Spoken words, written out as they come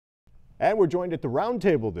And we're joined at the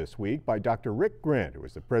Roundtable this week by Dr. Rick Grant, who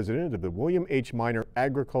is the president of the William H. Miner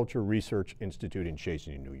Agriculture Research Institute in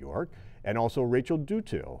Chasing, New York, and also Rachel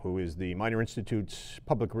Dutil, who is the Miner Institute's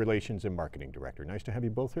Public Relations and Marketing Director. Nice to have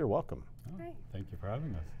you both here. Welcome. Hi. Thank you for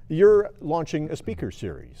having us. You're launching a speaker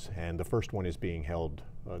series, and the first one is being held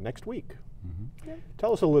next week. Mm-hmm. Yeah.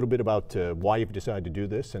 Tell us a little bit about why you've decided to do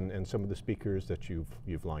this and some of the speakers that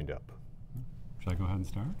you've lined up. Should I go ahead and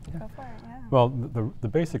start? Yeah. Go for it, yeah. Well, the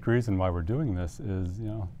basic reason why we're doing this is,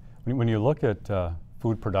 when you look at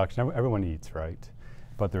food production, everyone eats, right?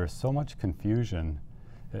 But there is so much confusion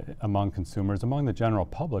among consumers, among the general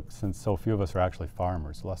public, since so few of us are actually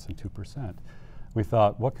farmers, less than 2%. We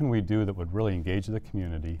thought, what can we do that would really engage the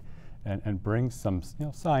community and bring some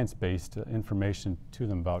science-based information to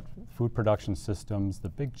them about food production systems, the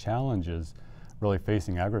big challenges really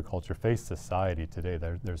facing agriculture, face society today.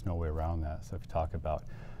 There's no way around that. So if you talk about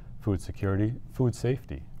food security, food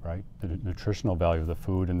safety, right? The nutritional value of the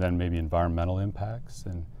food, and then maybe environmental impacts,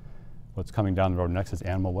 and what's coming down the road next is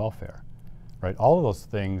animal welfare, right? All of those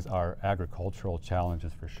things are agricultural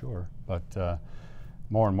challenges for sure, but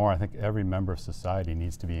more and more I think every member of society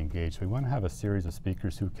needs to be engaged. We want to have a series of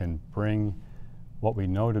speakers who can bring what we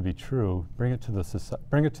know to be true, bring it to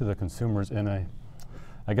the consumers in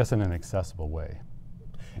in an accessible way.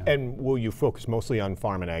 Yeah. And will you focus mostly on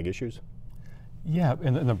farm and ag issues? Yeah,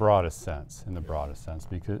 in the broadest sense,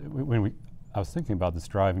 because I was thinking about this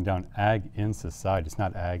driving down ag in society. It's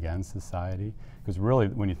not ag and society, because really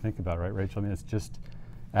when you think about it, right, Rachel, I mean, it's just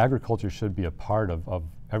agriculture should be a part of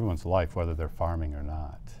everyone's life, whether they're farming or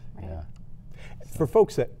not. Right. Yeah. For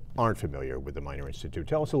folks that aren't familiar with the Miner Institute,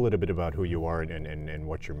 tell us a little bit about who you are and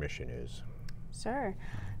what your mission is. Sure.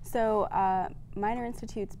 So Miner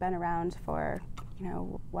Institute's been around for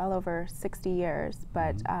well over 60 years,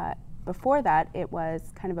 but before that it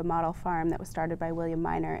was kind of a model farm that was started by William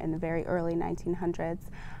Miner in the very early 1900s.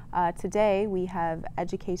 Today we have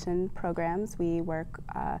education programs. We work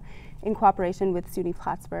in cooperation with SUNY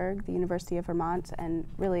Plattsburgh, the University of Vermont, and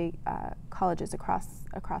really colleges across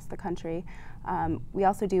the country. We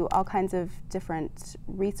also do all kinds of different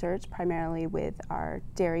research, primarily with our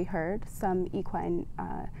dairy herd, some equine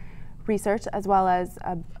research, as well as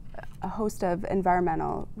a host of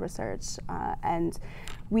environmental research. And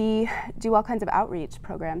we do all kinds of outreach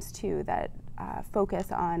programs too that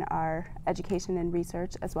focus on our education and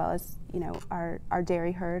research, as well as our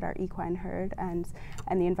dairy herd, our equine herd, and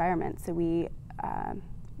the environment. So we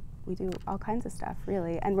do all kinds of stuff,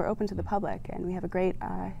 really, and we're open to the public, and we have a great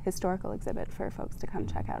historical exhibit for folks to come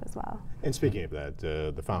check out as well. And speaking of that,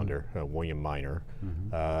 the founder, William Miner,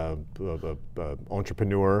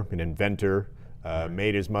 entrepreneur, an inventor,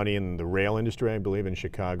 made his money in the rail industry, I believe, in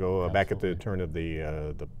Chicago, back at the turn of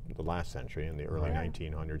the last century, in the early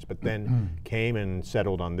 1900s, but then came and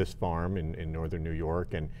settled on this farm in northern New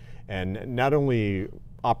York, and not only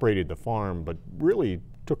operated the farm, but really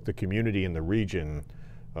took the community in the region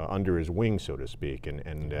under his wing, so to speak,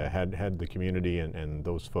 and had the community and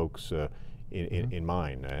those folks in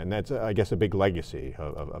mind. And that's, I guess, a big legacy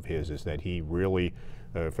of his, is that he really,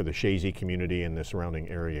 for the Chazy community and the surrounding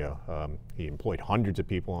area, he employed hundreds of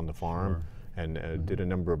people on the farm. And did a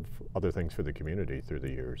number of other things for the community through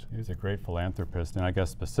the years. He was a great philanthropist, and I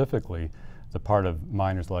guess specifically the part of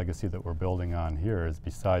Miner's legacy that we're building on here is,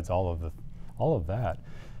 besides all of that,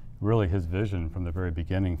 really his vision from the very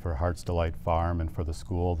beginning for Heart's Delight Farm and for the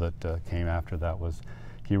school that came after that was,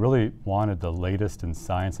 he really wanted the latest in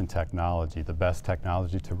science and technology, the best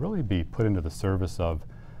technology, to really be put into the service of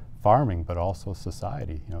farming, but also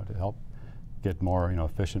society, to help get more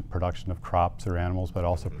efficient production of crops or animals, but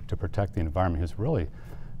also to protect the environment. He was really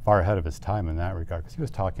far ahead of his time in that regard, because he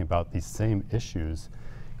was talking about these same issues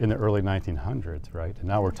in the early 1900s, right? And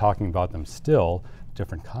now we're talking about them still,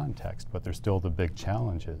 different context, but they're still the big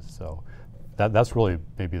challenges. So that's really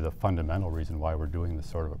maybe the fundamental reason why we're doing this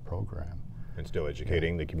sort of a program. And still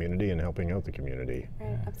educating the community and helping out the community.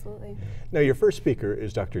 Right, absolutely. Now, your first speaker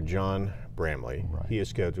is Dr. John Bramley. Right. He is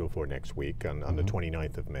scheduled for next week on the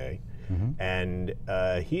 29th of May. And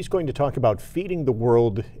he's going to talk about feeding the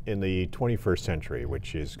world in the 21st century,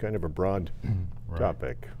 which is kind of a broad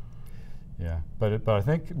topic. Yeah, but I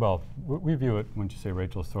think, well, we view it, when you say,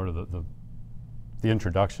 Rachel, sort of the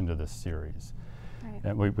introduction to this series. Right.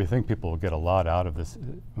 And we think people will get a lot out of this,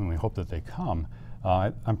 and we hope that they come.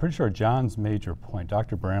 I'm pretty sure John's major point,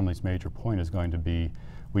 Dr. Bramley's major point, is going to be,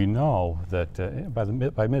 we know that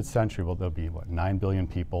by mid-century, well, there'll be, 9 billion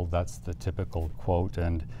people. That's the typical quote,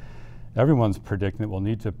 and everyone's predicting that we'll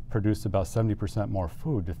need to produce about 70% more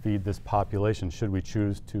food to feed this population, should we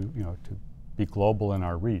choose to be global in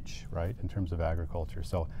our reach, right, in terms of agriculture.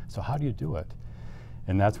 So how do you do it?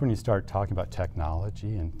 And that's when you start talking about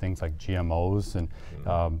technology and things like GMOs, and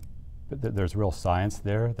there's real science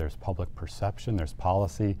there, there's public perception, there's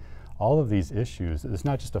policy. All of these issues, it's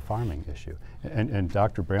not just a farming issue. And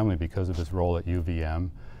Dr. Bramley, because of his role at UVM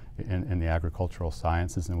in the agricultural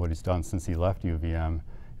sciences and what he's done since he left UVM,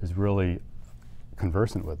 is really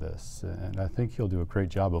conversant with this. And I think he'll do a great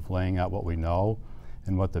job of laying out what we know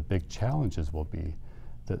and what the big challenges will be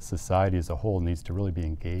that society as a whole needs to really be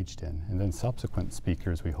engaged in. And then subsequent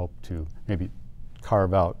speakers, we hope to maybe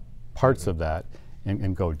carve out parts of that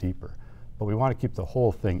and go deeper. But we want to keep the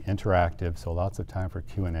whole thing interactive, so lots of time for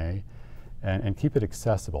Q&A, and keep it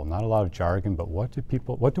accessible. Not a lot of jargon, but what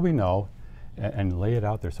do we know, and lay it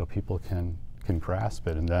out there so people can grasp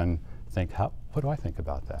it, and then think, what do I think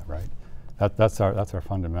about that, right? That's our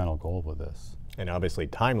fundamental goal with this. And obviously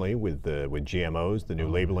timely with GMOs, the new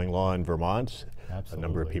labeling law in Vermont. Absolutely. A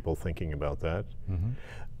number of people thinking about that.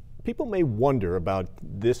 People may wonder about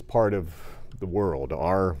this part of the world,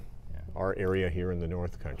 our area here in the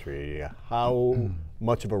North Country, how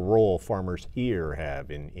much of a role farmers here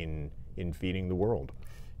have in feeding the world.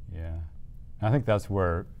 Yeah, I think that's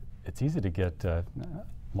where it's easy to get,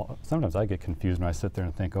 sometimes I get confused when I sit there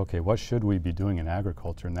and think, okay, what should we be doing in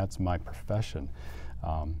agriculture? And that's my profession.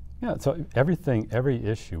 Yeah, so every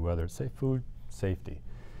issue, whether it's, say, food safety,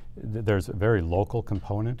 there's a very local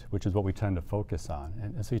component, which is what we tend to focus on.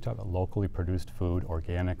 And so you talk about locally produced food,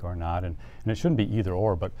 organic or not, and it shouldn't be either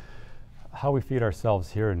or, but how we feed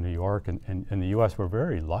ourselves here in New York and in the US, we're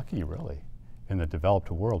very lucky, really. In the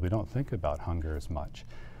developed world, we don't think about hunger as much.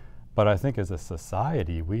 But I think as a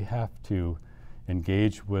society, we have to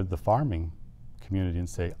engage with the farming community and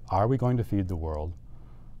say, are we going to feed the world?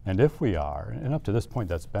 And if we are, and up to this point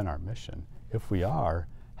that's been our mission, if we are,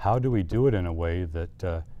 how do we do it in a way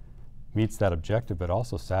that meets that objective but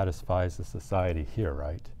also satisfies the society here,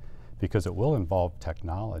 right? Because it will involve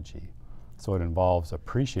technology. So it involves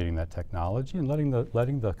appreciating that technology and letting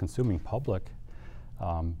the consuming public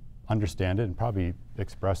understand it and probably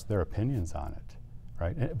express their opinions on it,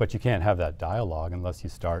 right? But you can't have that dialogue unless you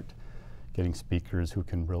start getting speakers who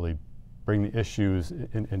can really bring the issues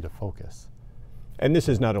into focus. And this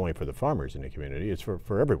is not only for the farmers in the community, it's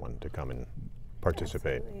for everyone to come and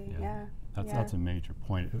participate. Yeah. That's a major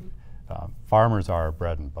point. Farmers are our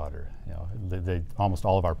bread and butter. You know, almost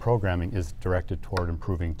all of our programming is directed toward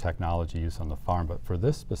improving technology use on the farm, but for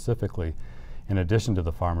this specifically, in addition to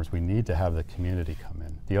the farmers, we need to have the community come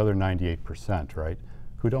in. The other 98%, right,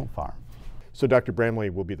 who don't farm. So Dr. Bramley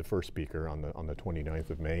will be the first speaker on the 29th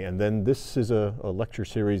of May, and then this is a lecture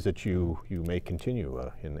series that you may continue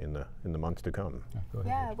in the months to come.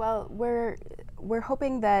 Yeah, well, we're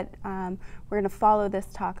hoping that we're going to follow this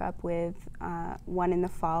talk up with one in the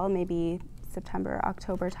fall, maybe September,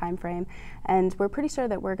 October timeframe, and we're pretty sure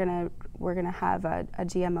that we're gonna have a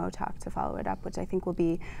GMO talk to follow it up, which I think will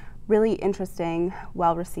be really interesting,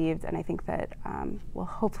 well received, and I think that we'll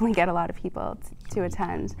hopefully get a lot of people to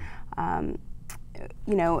attend.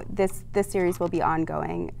 You know, this series will be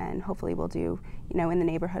ongoing, and hopefully we'll do, you know, in the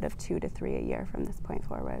neighborhood of 2 to 3 a year from this point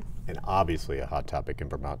forward. And obviously a hot topic in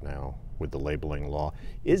Vermont now with the labeling law.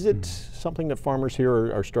 Is it something that farmers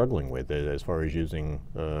here are struggling with as far as using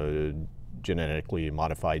genetically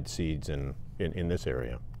modified seeds in this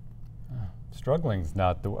area? Struggling's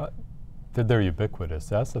not they're ubiquitous.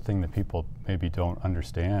 That's the thing that people maybe don't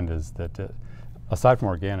understand, is that aside from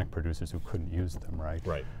organic producers who couldn't use them, right?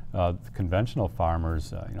 Right. The conventional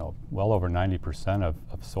farmers, you know, well over 90% of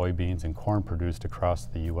soybeans and corn produced across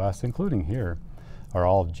the U.S., including here, are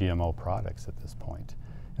all GMO products at this point.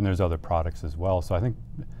 And there's other products as well. So I think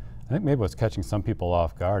maybe what's catching some people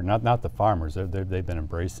off guard, not the farmers, they've been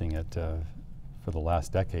embracing it for the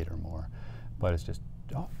last decade or more, but it's just,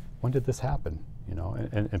 oh, when did this happen? You know,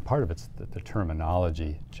 and part of it's the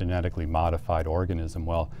terminology, genetically modified organism.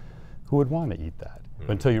 Well, who would want to eat that? But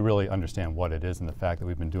until you really understand what it is, and the fact that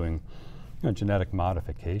we've been doing, you know, genetic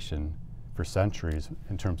modification for centuries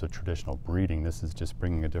in terms of traditional breeding, this is just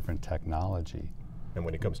bringing a different technology. And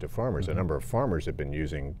when it comes to farmers, a number of farmers have been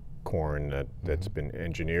using corn that's been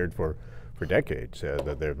engineered for decades.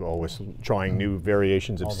 That they're always trying new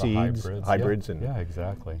variations of all the seeds, hybrids, yeah. and yeah,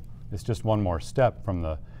 exactly. It's just one more step from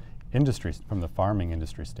the industry, from the farming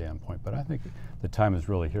industry standpoint. But I think the time is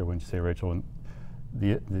really here when you say, Rachel, when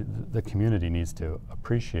the community needs to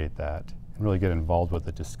appreciate that and really get involved with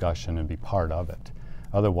the discussion and be part of it.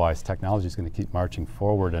 Otherwise, technology is going to keep marching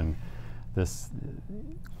forward, and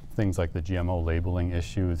things like the GMO labeling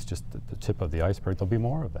issue is just the tip of the iceberg. There'll be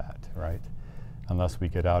more of that, right? Unless we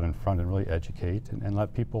get out in front and really educate and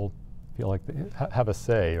let people feel like they have a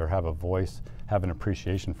say or have a voice, have an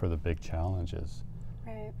appreciation for the big challenges.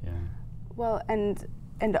 Right. Yeah. Well, and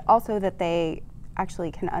also that they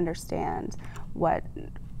actually can understand what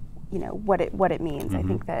what it means. I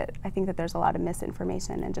think that there's a lot of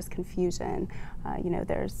misinformation and just confusion.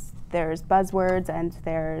 There's buzzwords and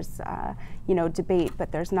there's debate,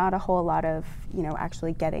 but there's not a whole lot of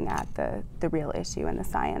actually getting at the real issue and the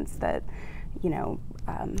science that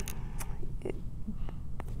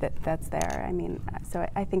that's there. I mean, so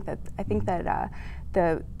I think that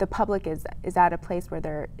the public is at a place where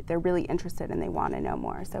they're really interested and they want to know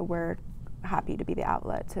more. So we're happy to be the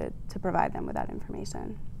outlet to provide them with that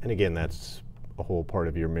information. And again, that's a whole part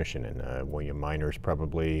of your mission, and William Minor's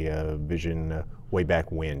probably vision way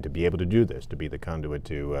back when, to be able to do this, to be the conduit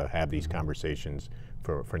to have these conversations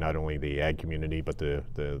for not only the ag community but the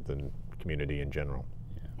community in general.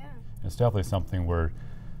 Yeah. It's definitely something we're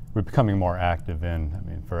becoming more active in. I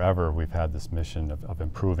mean, forever we've had this mission of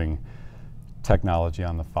improving technology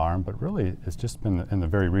on the farm, but really it's just been in the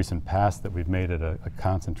very recent past that we've made it a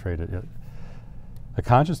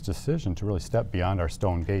conscious decision to really step beyond our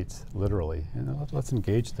stone gates, literally. Let's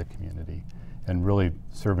engage the community and really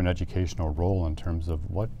serve an educational role in terms of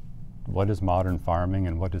what is modern farming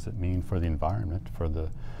and what does it mean for the environment, for the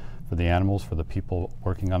animals, for the people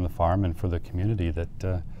working on the farm, and for the community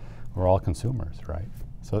that we're all consumers, right?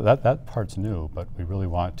 So that part's new, but we really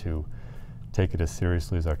want to take it as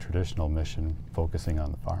seriously as our traditional mission, focusing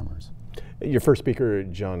on the farmers. Your first speaker,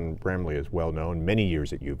 John Bramley, is well known, many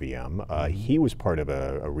years at UVM. He was part of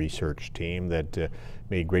a research team that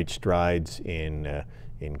made great strides in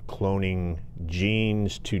cloning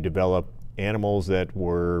genes to develop animals that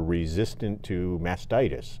were resistant to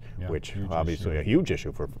mastitis, which obviously a huge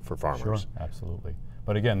issue for farmers. Sure, absolutely.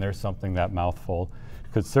 But again, there's something, that mouthful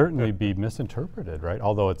could certainly be misinterpreted, right?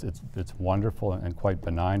 Although it's wonderful and quite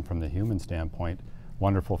benign from the human standpoint,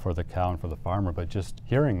 wonderful for the cow and for the farmer, but just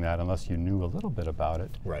hearing that, unless you knew a little bit about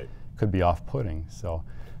it, could be off-putting. So,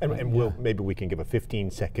 and maybe we can give a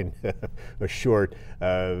 15-second, a short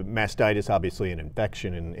mastitis. Obviously, an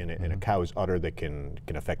infection in a cow's udder that can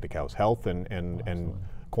affect the cow's health and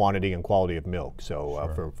quantity and quality of milk.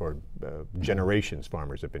 So for generations,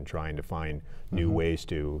 farmers have been trying to find new ways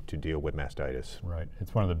to deal with mastitis. Right.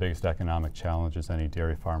 It's one of the biggest economic challenges any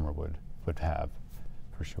dairy farmer would have,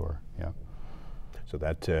 for sure. Yeah. So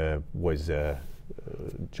that was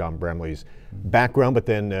John Bramley's background, but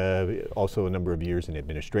then also a number of years in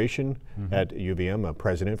administration at UVM,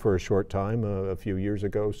 president for a short time a few years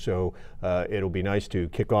ago. So it'll be nice to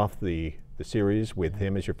kick off the series with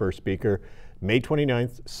him as your first speaker. May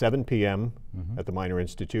 29th, 7 p.m. at the Minor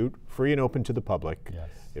Institute, free and open to the public.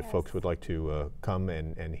 If folks would like to come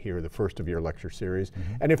and hear the first of your lecture series.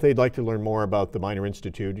 And if they'd like to learn more about the Minor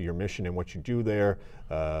Institute, your mission and what you do there,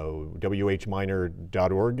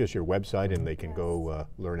 whminor.org is your website, and they can go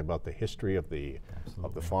learn about the history of the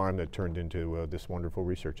farm that turned into this wonderful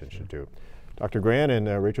research institute. Dr. Gran and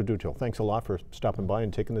Rachel Dutil, thanks a lot for stopping by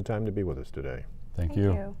and taking the time to be with us today. Thank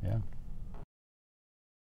you. Yeah.